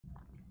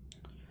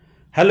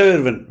Hello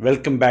everyone,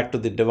 welcome back to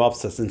the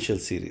DevOps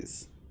Essentials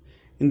series.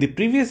 In the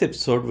previous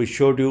episode, we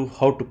showed you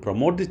how to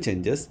promote the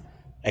changes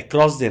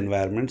across the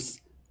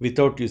environments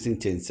without using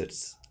change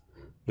sets.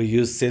 We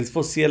use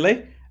Salesforce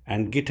CLI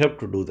and GitHub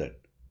to do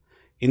that.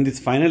 In this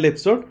final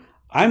episode,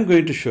 I'm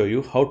going to show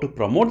you how to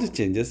promote the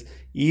changes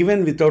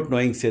even without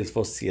knowing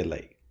Salesforce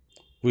CLI.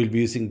 We'll be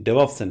using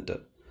DevOps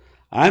Center.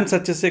 I'm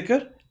Satya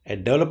Sekhar, a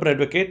developer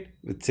advocate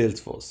with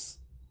Salesforce.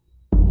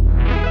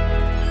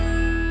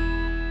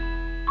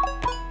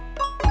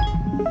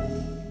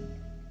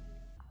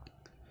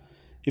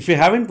 If you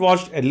haven't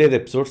watched earlier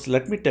episodes,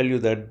 let me tell you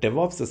that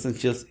DevOps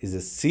Essentials is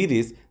a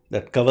series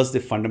that covers the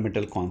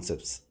fundamental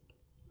concepts.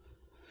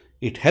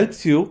 It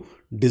helps you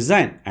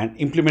design and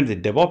implement the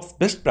DevOps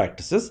best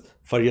practices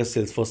for your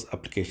Salesforce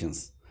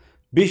applications.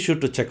 Be sure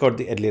to check out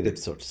the earlier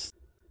episodes.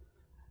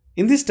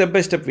 In this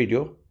step-by-step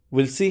video,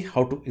 we'll see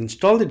how to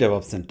install the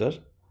DevOps Center,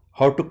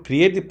 how to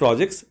create the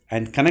projects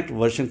and connect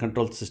version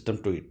control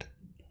system to it,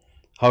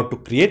 how to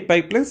create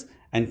pipelines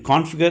and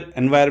configure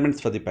environments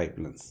for the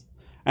pipelines.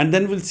 And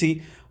then we'll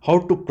see how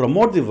to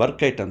promote the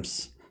work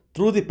items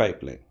through the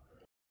pipeline.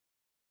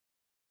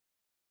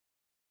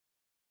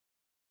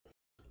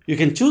 You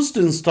can choose to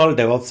install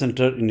DevOps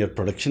Center in your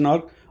production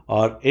org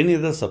or any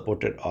other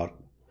supported org.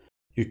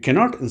 You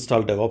cannot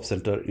install DevOps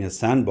Center in a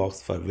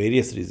sandbox for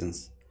various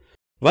reasons.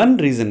 One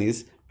reason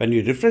is when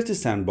you refresh the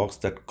sandbox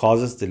that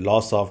causes the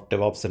loss of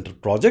DevOps Center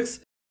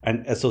projects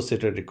and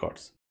associated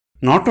records.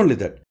 Not only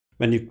that,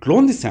 when you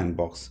clone the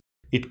sandbox,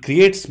 it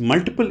creates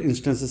multiple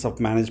instances of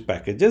managed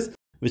packages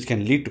which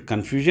can lead to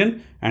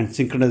confusion and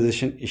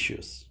synchronization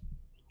issues.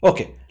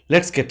 Okay,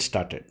 let's get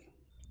started.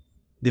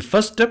 The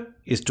first step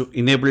is to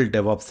enable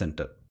DevOps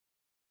Center.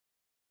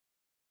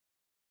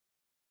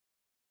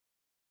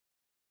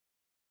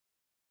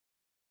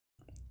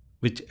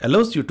 Which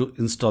allows you to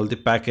install the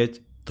package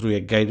through a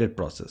guided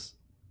process.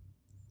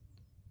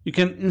 You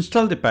can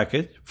install the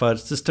package for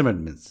system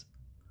admins.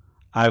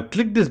 I have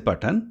clicked this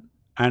button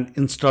and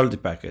installed the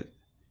package.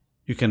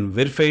 You can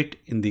verify it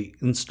in the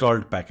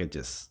installed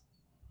packages.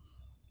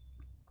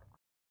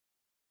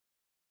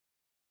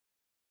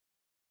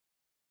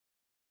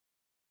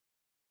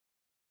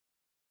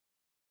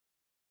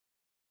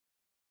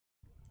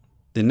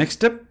 The next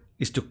step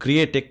is to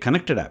create a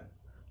connected app.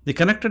 The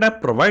connected app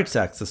provides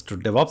access to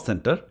DevOps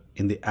Center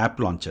in the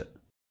app launcher.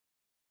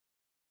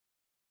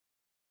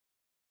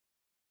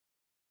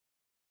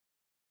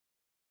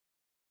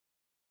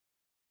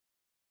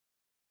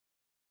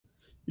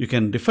 You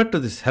can refer to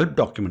this help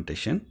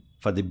documentation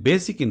for the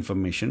basic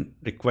information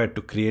required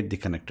to create the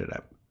connected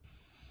app.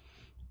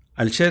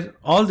 I'll share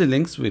all the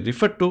links we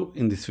referred to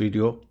in this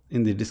video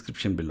in the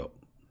description below.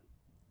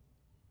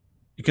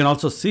 You can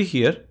also see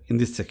here in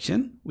this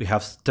section, we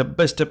have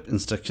step-by-step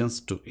instructions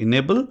to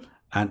enable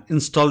and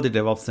install the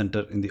DevOps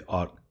Center in the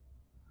org.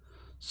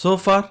 So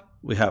far,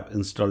 we have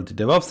installed the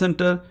DevOps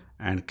Center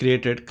and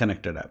created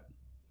connected app.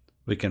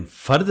 We can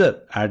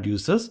further add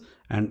users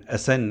and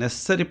assign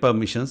necessary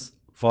permissions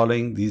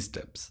following these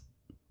steps.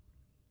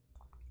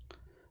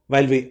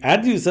 While we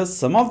add users,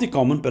 some of the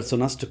common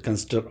personas to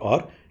consider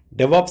are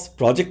DevOps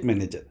Project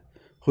Manager,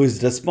 who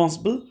is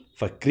responsible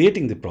for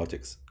creating the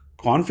projects,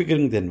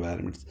 configuring the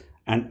environments,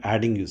 and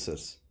adding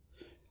users.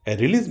 A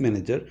release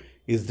manager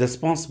is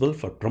responsible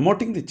for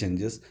promoting the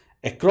changes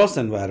across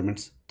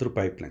environments through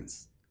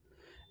pipelines.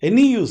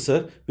 Any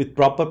user with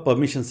proper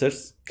permission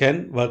sets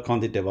can work on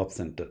the DevOps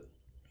Center.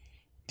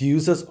 The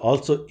users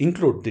also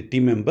include the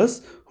team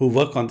members who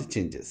work on the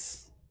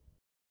changes.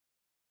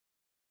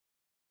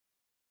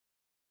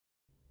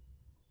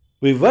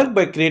 We work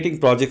by creating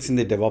projects in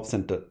the DevOps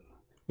Center.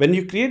 When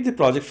you create the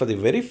project for the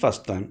very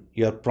first time,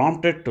 you are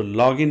prompted to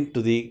log in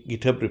to the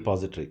GitHub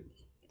repository.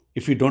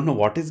 If you don't know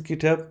what is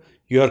GitHub,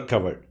 you are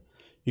covered.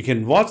 You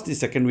can watch the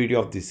second video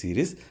of this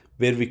series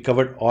where we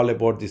covered all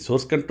about the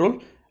source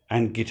control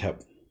and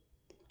GitHub.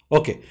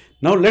 Okay,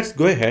 now let's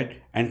go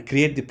ahead and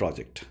create the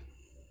project.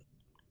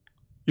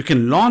 You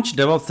can launch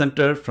DevOps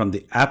Center from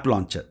the app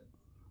launcher.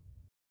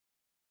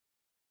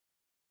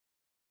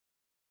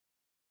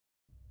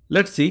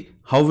 Let's see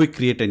how we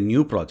create a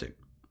new project.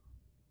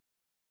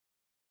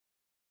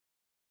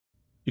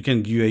 You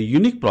can give a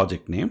unique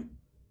project name.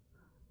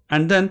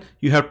 And then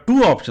you have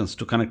two options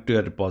to connect to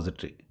your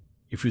repository.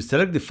 If you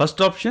select the first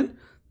option,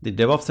 the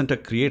DevOps Center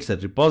creates a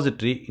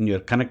repository in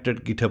your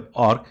connected GitHub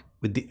org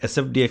with the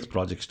SFDX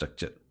project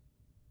structure.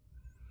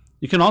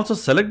 You can also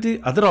select the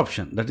other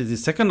option, that is the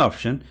second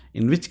option,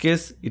 in which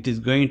case it is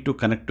going to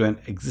connect to an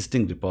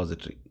existing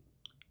repository.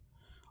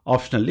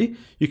 Optionally,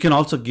 you can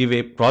also give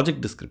a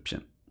project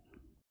description.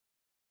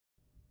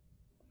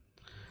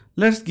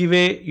 Let's give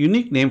a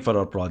unique name for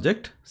our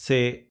project,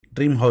 say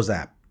Dreamhouse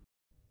App.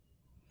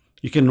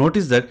 You can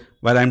notice that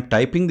while I'm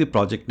typing the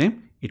project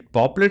name, it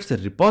populates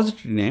a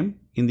repository name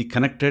in the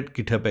connected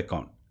GitHub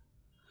account.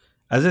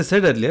 As I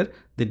said earlier,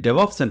 the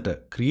DevOps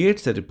Center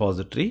creates a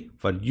repository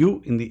for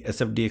you in the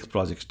SFDX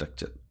project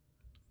structure.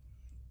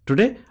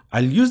 Today,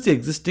 I'll use the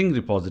existing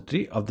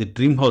repository of the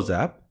Dreamhouse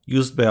app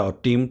used by our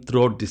team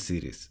throughout this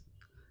series.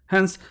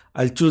 Hence,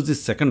 I'll choose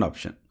this second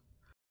option.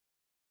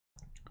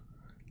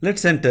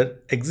 Let's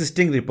enter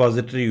existing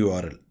repository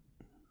URL.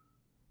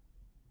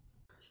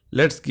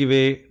 Let's give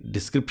a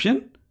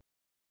description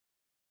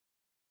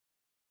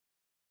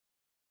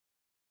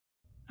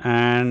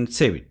and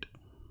save it.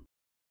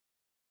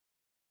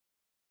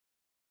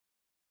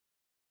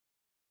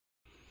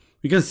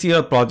 You can see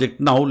our project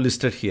now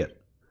listed here.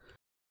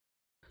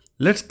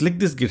 Let's click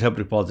this GitHub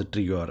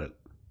repository URL.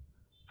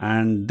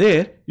 And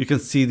there you can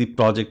see the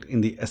project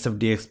in the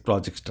SFDX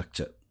project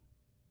structure.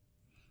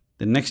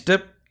 The next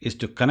step is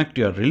to connect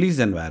your release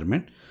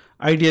environment.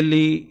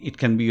 Ideally, it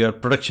can be your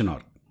production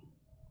org.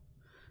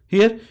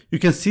 Here you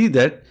can see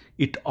that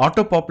it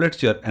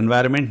auto-populates your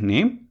environment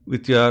name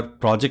with your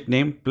project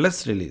name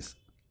plus release.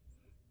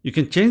 You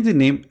can change the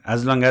name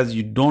as long as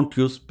you don't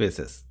use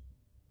spaces.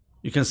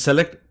 You can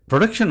select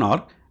production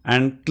org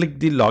and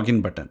click the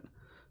login button,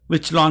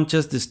 which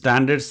launches the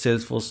standard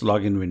Salesforce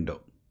login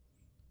window.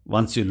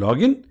 Once you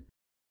log in,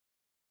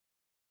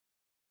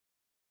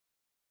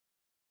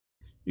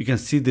 you can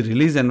see the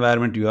release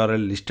environment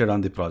URL listed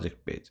on the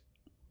project page.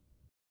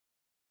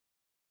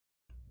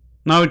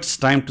 Now it's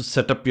time to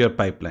set up your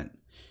pipeline.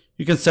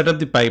 You can set up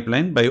the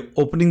pipeline by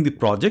opening the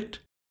project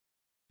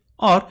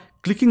or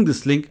clicking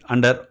this link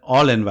under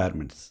all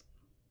environments.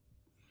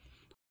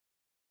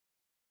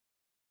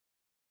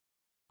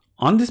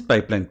 On this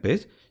pipeline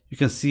page, you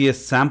can see a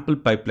sample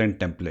pipeline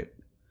template.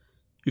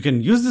 You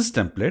can use this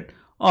template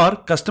or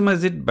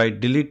customize it by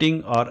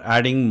deleting or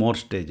adding more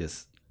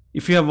stages.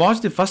 If you have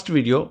watched the first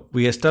video,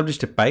 we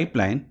established a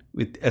pipeline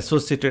with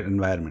associated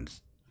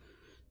environments.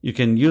 You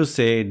can use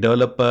a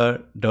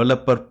developer,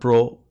 developer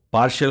pro,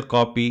 partial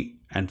copy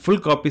and full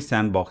copy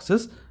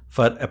sandboxes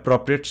for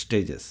appropriate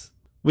stages.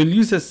 We'll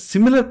use a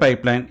similar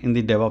pipeline in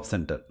the DevOps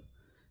Center.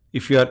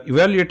 If you are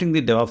evaluating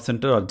the DevOps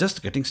Center or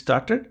just getting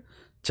started,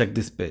 check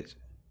this page.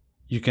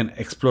 You can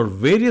explore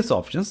various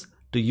options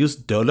to use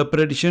Developer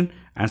Edition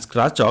and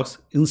Scratchbox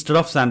instead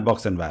of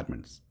sandbox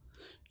environments.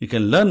 You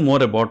can learn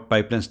more about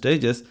pipeline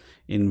stages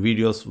in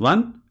videos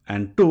 1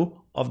 and 2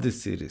 of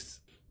this series.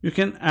 You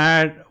can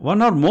add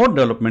one or more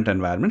development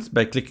environments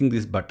by clicking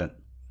this button.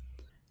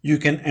 You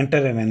can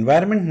enter an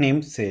environment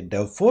name, say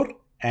dev4,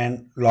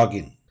 and log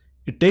in.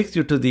 It takes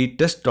you to the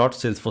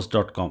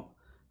test.salesforce.com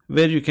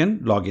where you can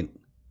log in.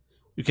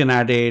 You can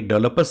add a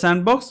developer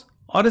sandbox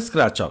or a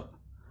Scratchbox.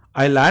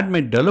 I'll add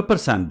my developer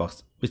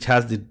sandbox, which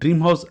has the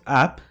Dreamhouse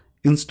app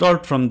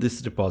installed from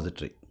this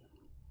repository.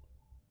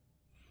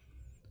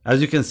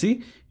 As you can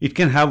see, it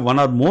can have one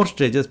or more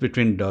stages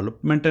between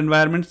development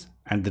environments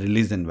and the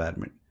release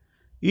environment.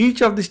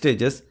 Each of the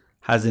stages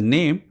has a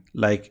name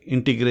like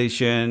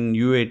integration,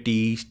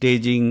 UAT,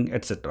 staging,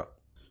 etc.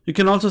 You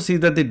can also see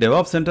that the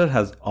DevOps Center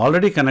has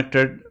already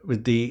connected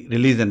with the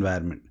release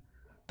environment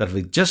that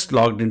we just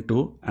logged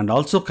into and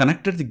also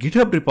connected the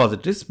GitHub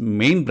repository's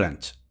main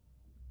branch.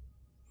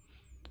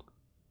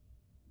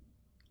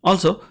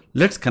 Also,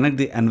 let's connect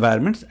the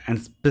environments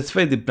and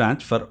specify the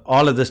branch for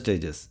all other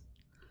stages.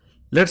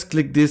 Let's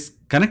click this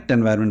Connect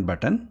Environment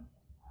button.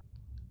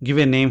 Give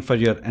a name for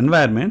your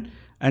environment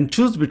and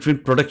choose between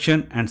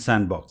production and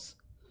sandbox.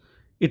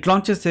 It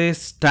launches a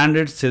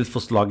standard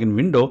Salesforce login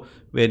window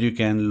where you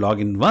can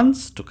log in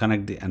once to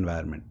connect the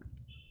environment.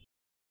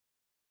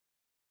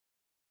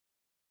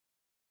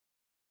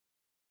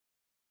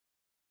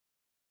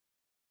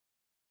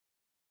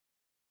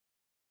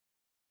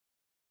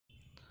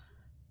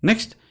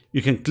 Next,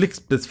 you can click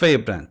Specify a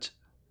branch.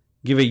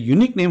 Give a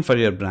unique name for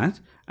your branch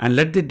and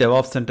let the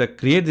DevOps Center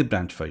create the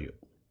branch for you.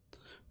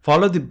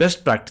 Follow the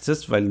best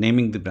practices while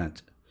naming the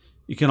branch.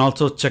 You can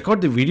also check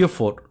out the video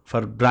for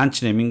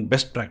branch naming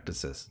best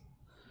practices.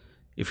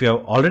 If you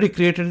have already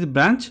created the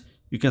branch,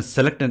 you can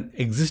select an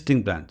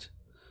existing branch.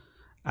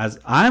 As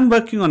I am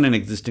working on an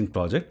existing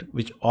project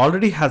which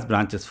already has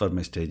branches for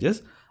my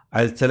stages,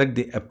 I'll select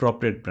the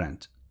appropriate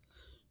branch.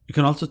 You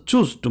can also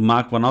choose to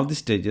mark one of the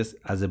stages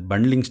as a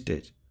bundling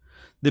stage.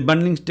 The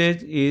bundling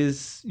stage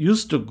is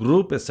used to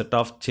group a set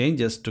of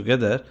changes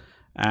together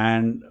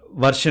and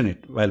version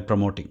it while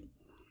promoting.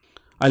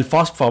 I'll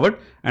fast forward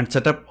and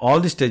set up all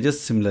the stages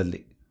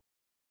similarly.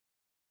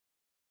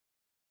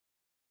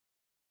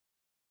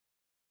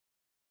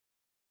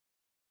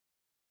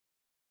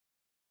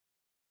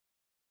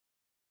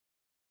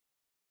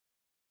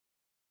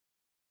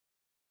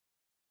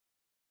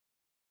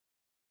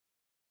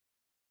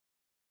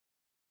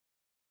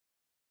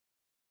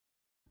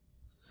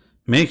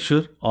 Make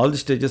sure all the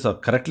stages are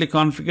correctly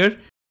configured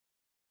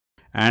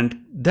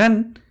and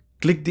then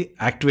click the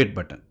Activate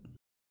button.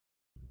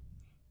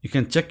 You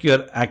can check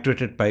your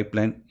activated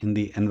pipeline in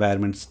the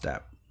Environments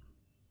tab.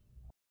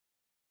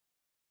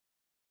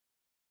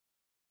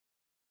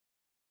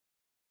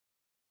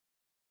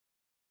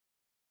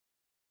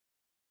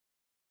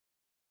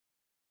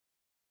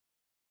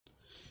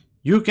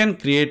 You can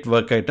create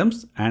work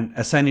items and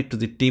assign it to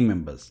the team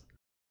members.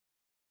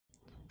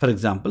 For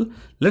example,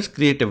 let's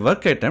create a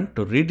work item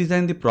to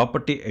redesign the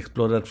Property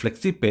Explorer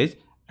Flexi page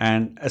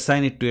and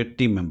assign it to a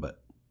team member.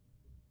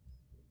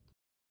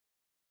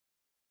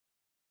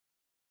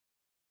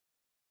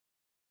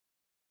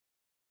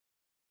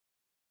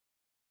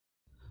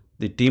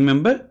 the team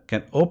member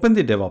can open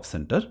the DevOps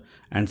Center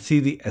and see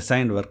the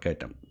assigned work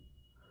item.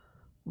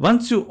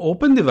 Once you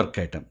open the work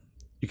item,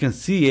 you can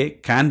see a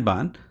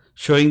Kanban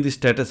showing the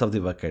status of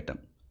the work item.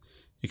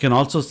 You can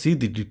also see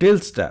the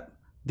Details tab,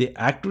 the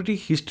Activity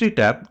History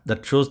tab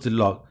that shows the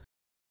log,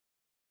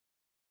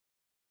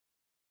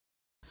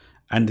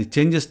 and the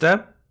Changes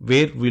tab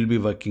where we'll be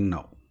working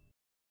now.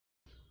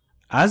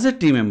 As a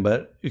team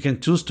member, you can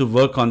choose to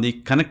work on the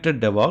connected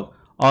DevOps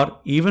or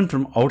even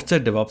from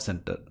outside DevOps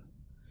Center.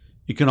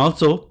 You can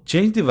also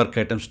change the work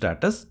item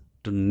status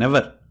to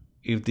Never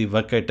if the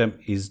work item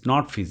is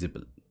not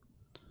feasible.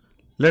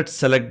 Let's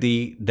select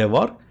the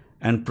DevOps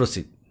and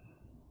proceed.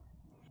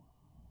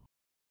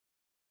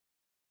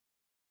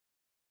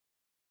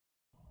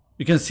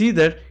 You can see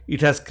that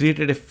it has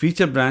created a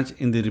feature branch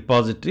in the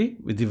repository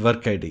with the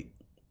work ID.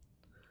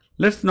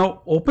 Let's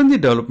now open the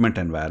development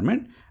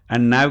environment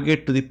and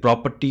navigate to the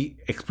Property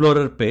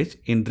Explorer page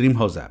in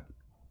Dreamhouse app.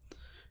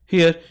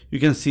 Here you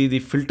can see the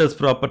filters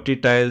property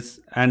tiles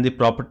and the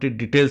property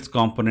details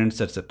components,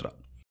 etc.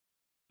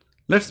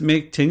 Let's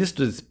make changes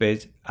to this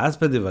page as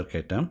per the work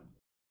item.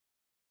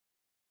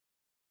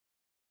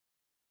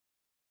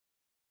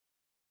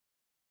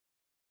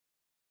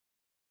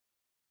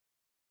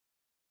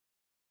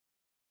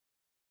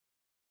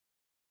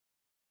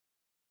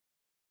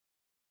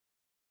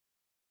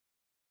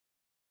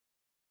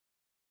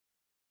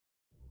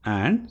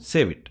 And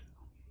save it.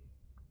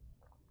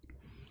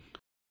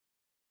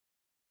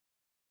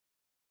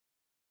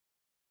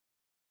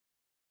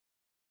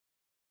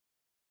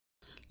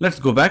 Let's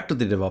go back to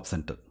the DevOps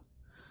Center.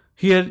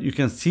 Here you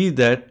can see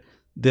that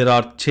there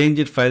are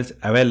changed files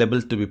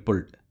available to be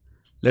pulled.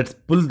 Let's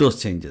pull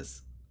those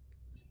changes.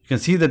 You can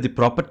see that the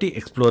Property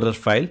Explorer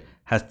file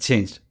has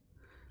changed.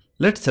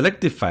 Let's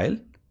select the file,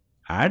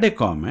 add a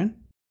comment,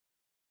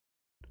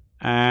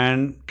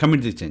 and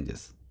commit the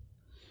changes.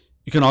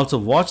 You can also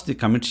watch the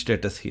commit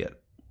status here.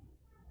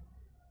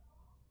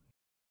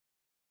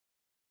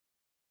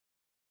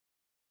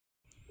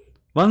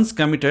 Once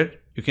committed,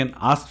 you can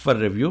ask for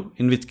review,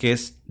 in which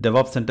case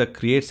DevOps Center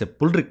creates a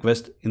pull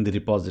request in the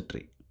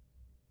repository.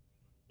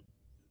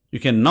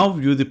 You can now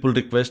view the pull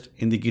request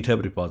in the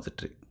GitHub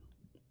repository.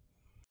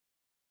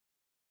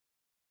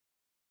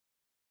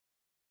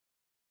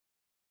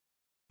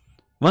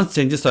 Once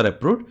changes are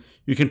approved,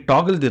 you can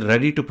toggle the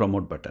Ready to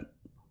Promote button.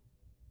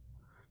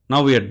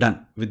 Now we are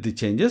done with the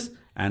changes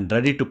and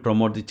ready to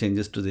promote the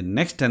changes to the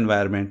next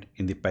environment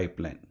in the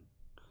pipeline.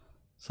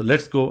 So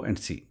let's go and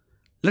see.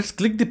 Let's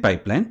click the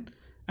pipeline,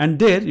 and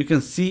there you can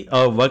see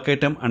our work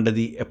item under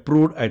the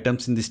Approved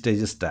Items in the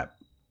Stages tab.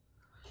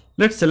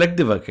 Let's select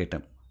the work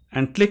item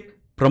and click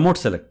Promote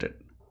Selected.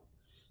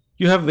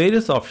 You have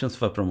various options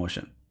for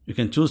promotion. You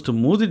can choose to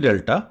move the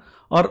delta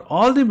or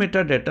all the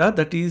metadata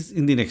that is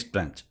in the next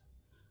branch.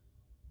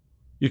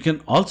 You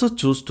can also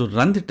choose to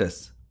run the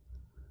test.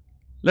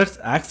 Let's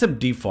accept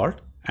default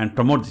and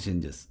promote the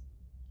changes.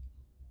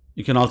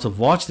 You can also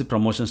watch the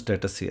promotion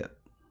status here.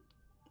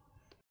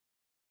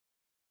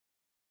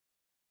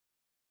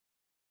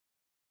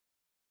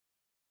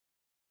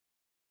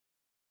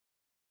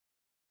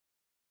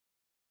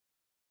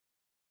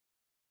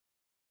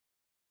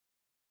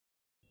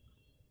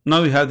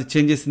 Now we have the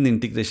changes in the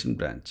integration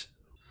branch.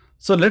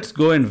 So let's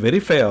go and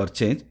verify our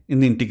change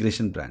in the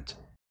integration branch.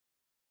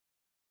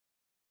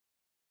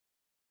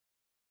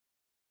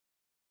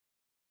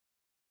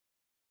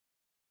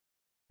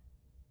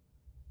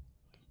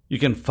 You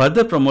can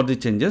further promote the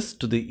changes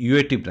to the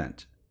UAT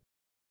branch.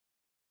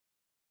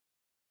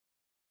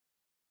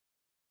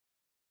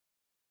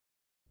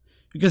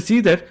 You can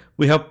see that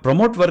we have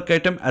Promote Work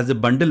Item as a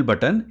bundle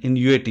button in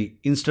UAT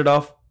instead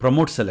of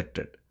Promote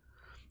Selected.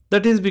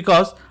 That is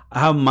because I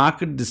have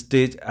marked this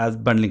stage as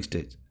bundling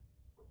stage.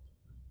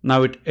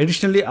 Now it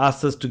additionally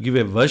asks us to give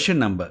a version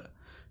number.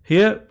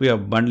 Here we are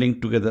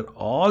bundling together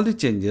all the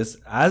changes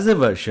as a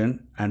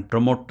version and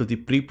promote to the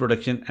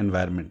pre-production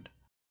environment.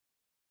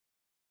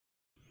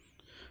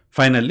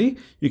 Finally,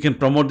 you can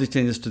promote the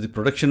changes to the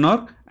production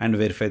org and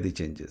verify the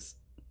changes.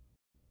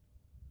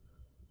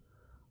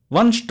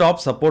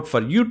 One-stop support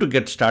for you to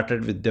get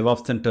started with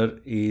DevOps Center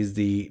is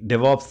the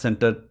DevOps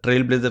Center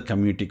Trailblazer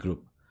community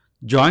group.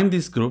 Join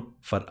this group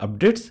for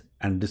updates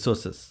and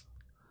resources.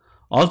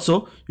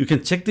 Also, you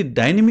can check the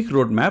dynamic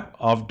roadmap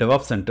of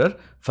DevOps Center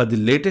for the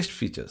latest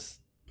features.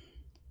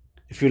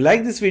 If you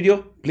like this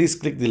video, please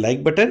click the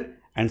like button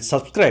and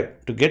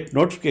subscribe to get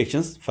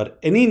notifications for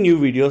any new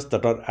videos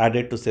that are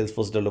added to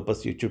Salesforce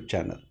Developers YouTube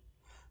channel.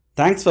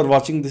 Thanks for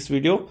watching this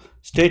video.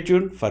 Stay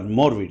tuned for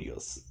more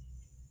videos.